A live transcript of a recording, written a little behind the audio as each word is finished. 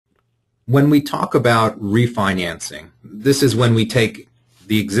When we talk about refinancing, this is when we take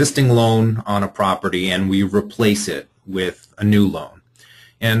the existing loan on a property and we replace it with a new loan.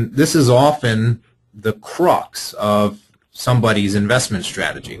 And this is often the crux of somebody's investment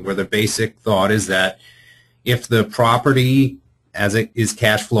strategy, where the basic thought is that if the property as it is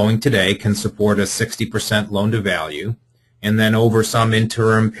cash flowing today can support a 60% loan to value, and then over some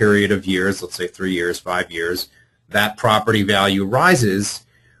interim period of years, let's say 3 years, 5 years, that property value rises,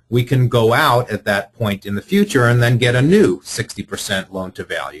 we can go out at that point in the future and then get a new 60% loan to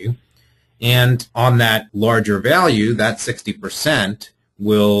value. And on that larger value, that 60%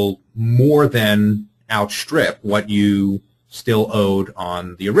 will more than outstrip what you still owed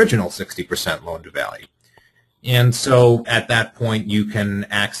on the original 60% loan to value. And so at that point, you can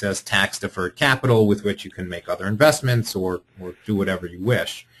access tax-deferred capital with which you can make other investments or do whatever you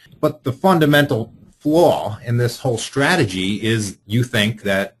wish. But the fundamental flaw in this whole strategy is you think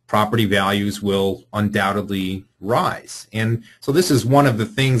that property values will undoubtedly rise. And so this is one of the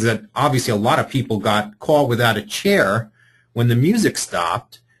things that obviously a lot of people got caught without a chair when the music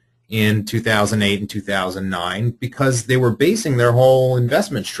stopped in 2008 and 2009, because they were basing their whole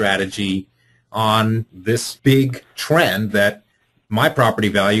investment strategy on this big trend that my property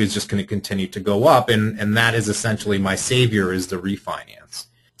value is just going to continue to go up, and that is essentially my savior, is the refinance.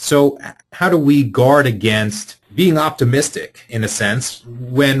 So how do we guard against being optimistic, in a sense,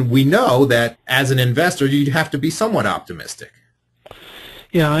 when we know that as an investor you'd have to be somewhat optimistic?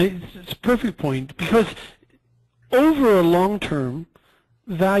 Yeah, it's a perfect point, because over a long term,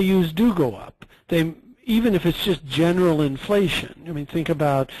 values do go up. Even if it's just general inflation. I mean, think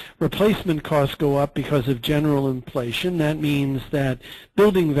about replacement costs go up because of general inflation. That means that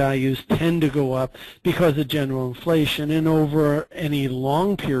building values tend to go up because of general inflation, and over any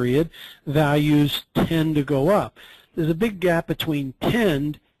long period, values tend to go up. There's a big gap between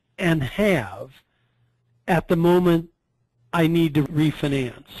tend and have at the moment I need to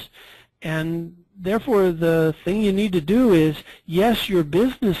refinance. And therefore, the thing you need to do is, yes, your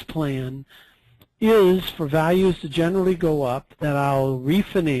business plan is for values to generally go up, that I'll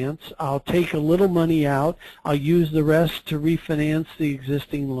refinance, I'll take a little money out, I'll use the rest to refinance the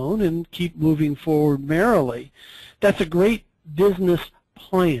existing loan and keep moving forward merrily. That's a great business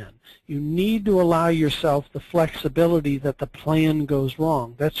plan. You need to allow yourself the flexibility that the plan goes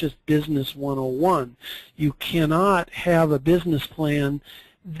wrong. That's just business 101. You cannot have a business plan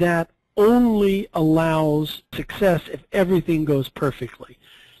that only allows success if everything goes perfectly.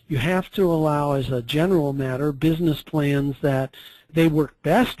 You have to allow, as a general matter, business plans that they work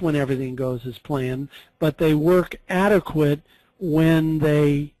best when everything goes as planned, but they work adequate when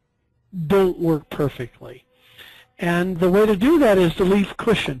they don't work perfectly. And the way to do that is to leave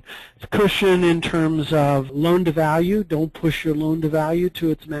cushion. Cushion in terms of loan to value. Don't push your loan to value to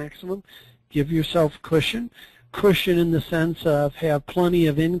its maximum. Give yourself cushion. Cushion in the sense of have plenty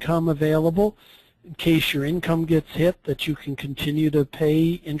of income available in case your income gets hit, that you can continue to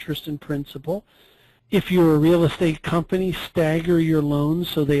pay interest and principal. If you're a real estate company, stagger your loans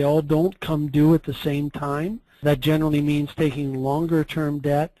so they all don't come due at the same time. That generally means taking longer term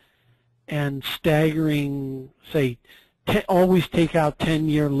debt and staggering, say, always take out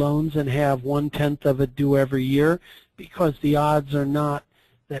 10-year loans and have 1/10 of it due every year, because the odds are not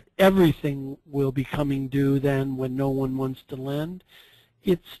that everything will be coming due then when no one wants to lend.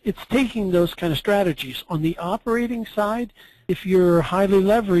 It's taking those kind of strategies. On the operating side, if you're highly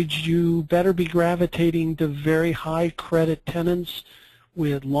leveraged, you better be gravitating to very high credit tenants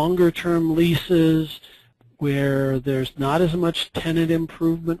with longer term leases where there's not as much tenant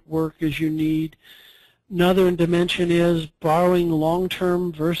improvement work as you need. Another dimension is borrowing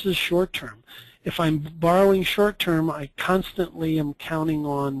long-term versus short-term. If I'm borrowing short-term, I constantly am counting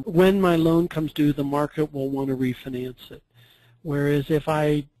on when my loan comes due, the market will want to refinance it. Whereas if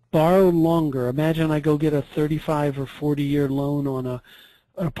I borrow longer, imagine I go get a 35 or 40-year loan on an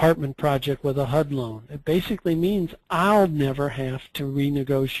apartment project with a HUD loan. It basically means I'll never have to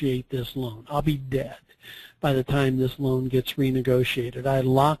renegotiate this loan. I'll be dead by the time this loan gets renegotiated. I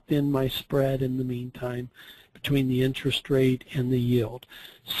locked in my spread in the meantime between the interest rate and the yield.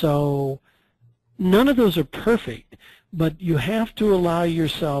 So none of those are perfect, but you have to allow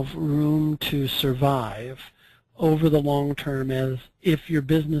yourself room to survive over the long term, as if your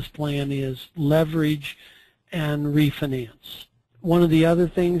business plan is leverage and refinance. One of the other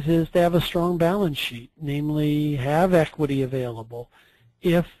things is to have a strong balance sheet, namely have equity available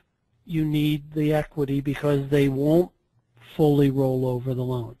if you need the equity, because they won't fully roll over the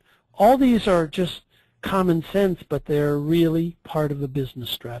loan. All these are just common sense, but they're really part of a business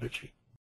strategy.